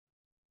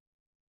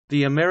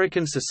The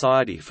American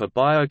Society for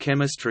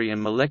Biochemistry and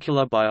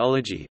Molecular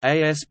Biology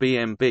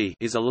 (ASBMB)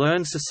 is a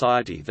learned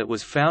society that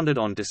was founded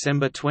on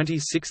December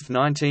 26,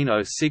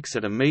 1906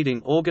 at a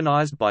meeting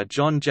organized by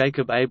John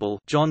Jacob Abel,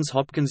 Johns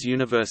Hopkins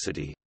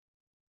University.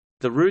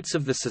 The roots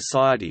of the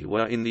society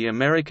were in the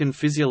American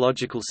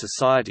Physiological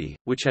Society,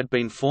 which had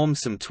been formed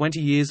some 20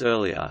 years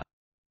earlier.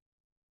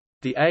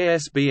 The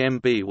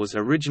ASBMB was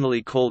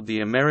originally called the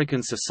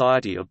American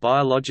Society of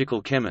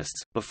Biological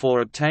Chemists,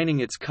 before obtaining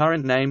its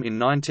current name in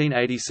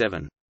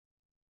 1987.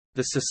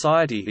 The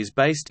society is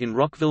based in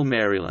Rockville,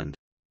 Maryland.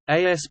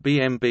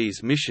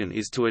 ASBMB's mission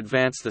is to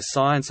advance the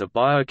science of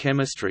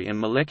biochemistry and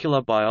molecular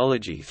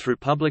biology through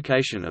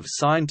publication of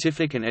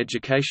scientific and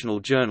educational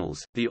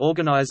journals, the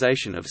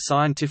organization of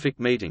scientific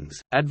meetings,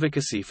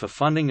 advocacy for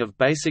funding of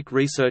basic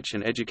research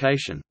and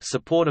education,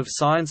 support of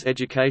science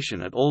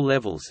education at all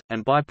levels,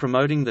 and by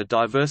promoting the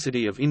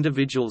diversity of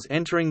individuals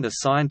entering the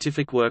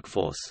scientific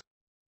workforce.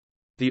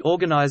 The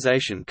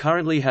organization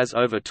currently has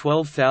over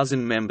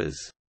 12,000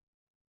 members.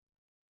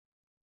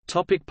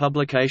 Topic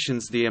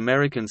publications. The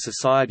American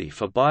Society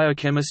for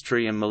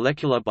Biochemistry and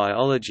Molecular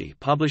Biology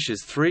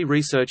publishes 3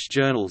 research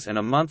journals and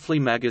a monthly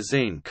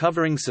magazine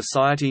covering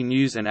society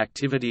news and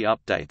activity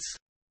updates.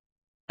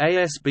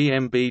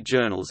 ASBMB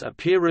journals are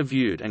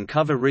peer-reviewed and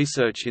cover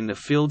research in the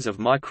fields of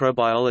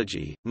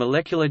microbiology,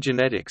 molecular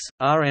genetics,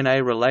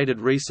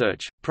 RNA-related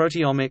research,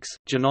 proteomics,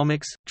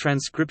 genomics,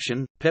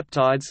 transcription,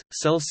 peptides,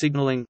 cell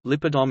signaling,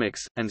 lipidomics,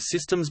 and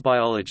systems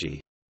biology.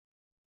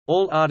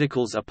 All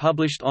articles are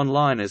published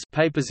online as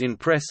papers in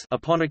press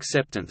upon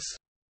acceptance.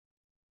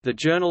 The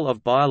Journal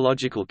of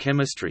Biological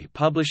Chemistry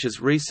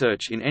publishes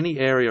research in any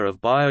area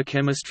of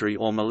biochemistry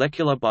or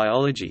molecular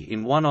biology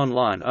in one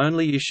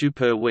online-only issue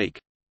per week.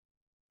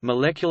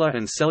 Molecular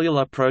and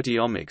Cellular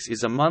Proteomics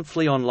is a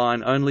monthly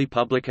online-only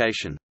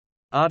publication.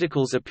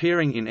 Articles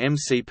appearing in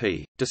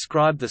MCP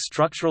describe the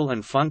structural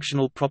and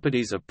functional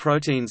properties of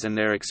proteins and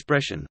their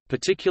expression,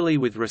 particularly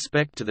with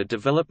respect to the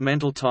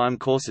developmental time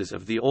courses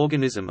of the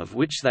organism of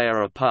which they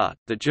are a part.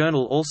 The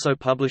journal also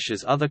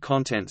publishes other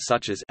content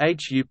such as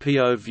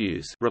HUPO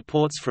Views,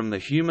 reports from the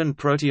Human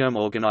Proteome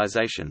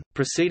Organization,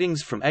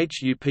 proceedings from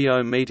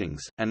HUPO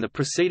meetings, and the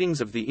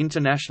proceedings of the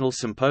International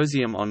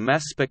Symposium on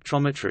Mass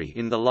Spectrometry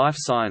in the Life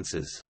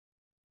Sciences.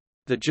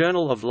 The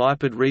Journal of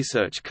Lipid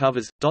Research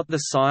covers the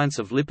science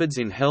of lipids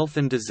in health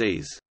and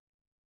disease.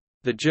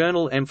 The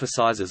journal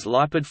emphasizes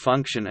lipid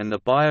function and the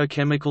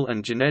biochemical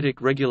and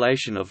genetic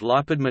regulation of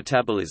lipid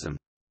metabolism.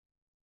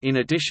 In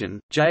addition,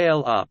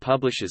 JLR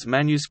publishes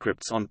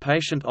manuscripts on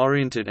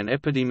patient-oriented and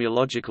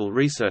epidemiological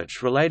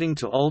research relating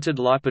to altered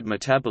lipid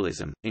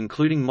metabolism,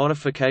 including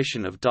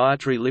modification of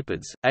dietary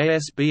lipids.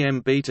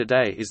 ASBMB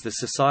Today is the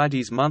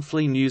Society's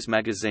monthly news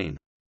magazine.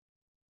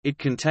 It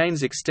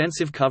contains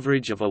extensive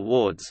coverage of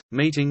awards,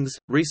 meetings,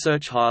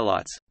 research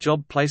highlights,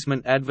 job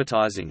placement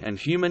advertising and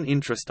human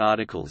interest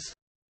articles.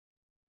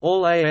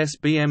 All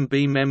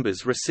ASBMB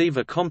members receive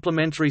a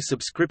complimentary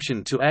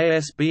subscription to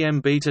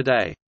ASBMB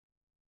Today.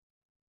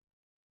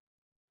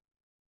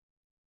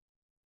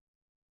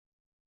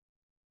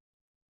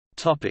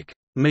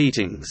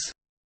 Meetings.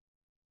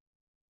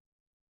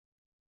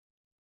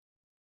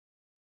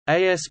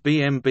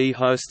 ASBMB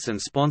hosts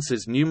and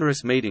sponsors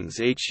numerous meetings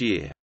each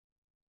year.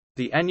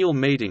 The annual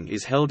meeting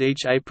is held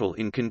each April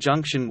in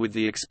conjunction with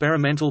the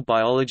experimental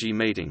biology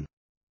meeting.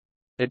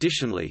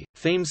 Additionally,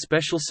 themed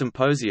special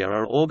symposia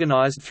are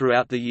organized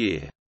throughout the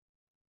year.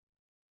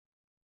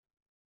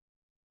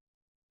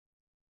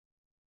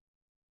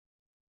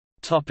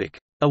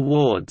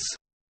 Awards.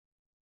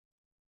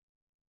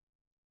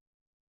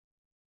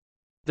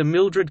 The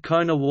Mildred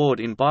Cohn Award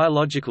in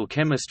Biological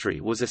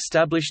Chemistry was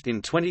established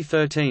in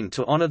 2013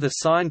 to honor the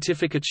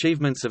scientific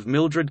achievements of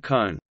Mildred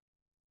Cohn.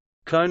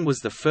 Cohn was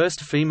the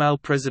first female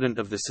president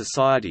of the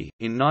Society,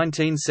 in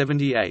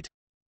 1978.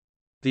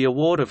 The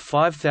award of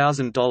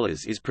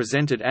 $5,000 is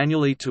presented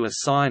annually to a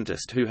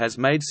scientist who has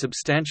made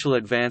substantial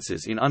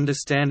advances in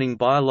understanding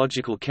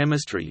biological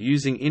chemistry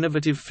using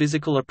innovative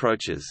physical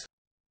approaches.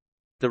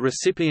 The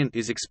recipient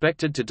is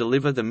expected to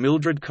deliver the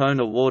Mildred Cohn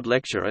Award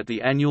lecture at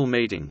the annual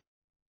meeting.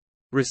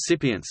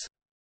 Recipients.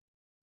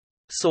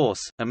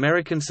 Source: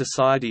 American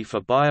Society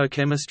for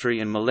Biochemistry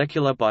and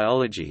Molecular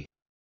Biology.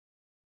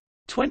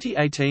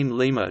 2018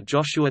 Lima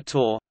Joshua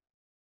Tor,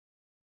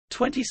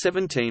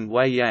 2017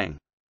 Wei Yang,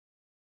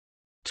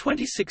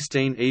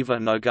 2016 Eva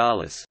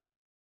Nogales,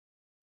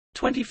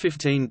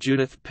 2015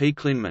 Judith P.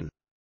 Klinman,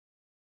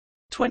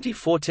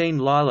 2014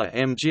 Lila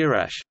M.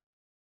 Girash,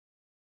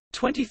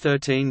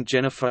 2013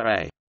 Jennifer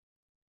A.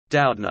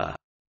 Doudna.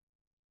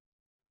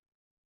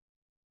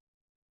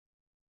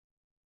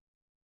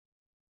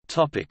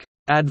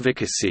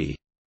 Advocacy.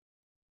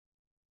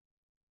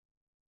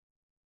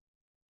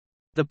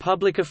 The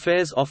Public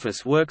Affairs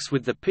Office works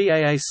with the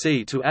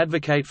PAAC to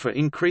advocate for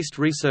increased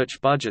research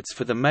budgets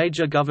for the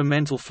major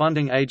governmental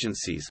funding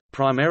agencies,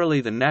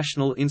 primarily the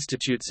National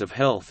Institutes of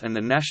Health and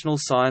the National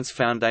Science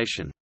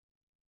Foundation.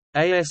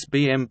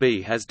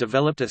 ASBMB has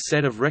developed a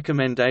set of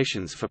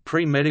recommendations for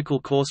pre-medical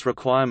course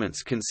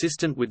requirements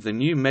consistent with the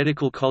new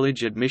medical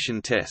college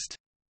admission test.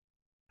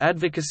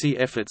 Advocacy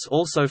efforts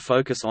also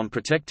focus on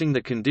protecting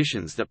the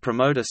conditions that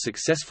promote a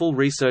successful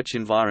research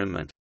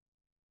environment.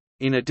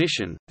 In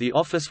addition, the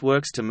office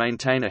works to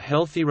maintain a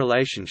healthy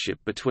relationship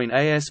between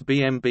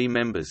ASBMB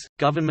members,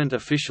 government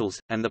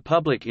officials, and the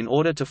public in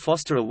order to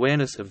foster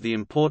awareness of the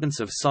importance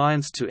of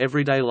science to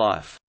everyday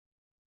life.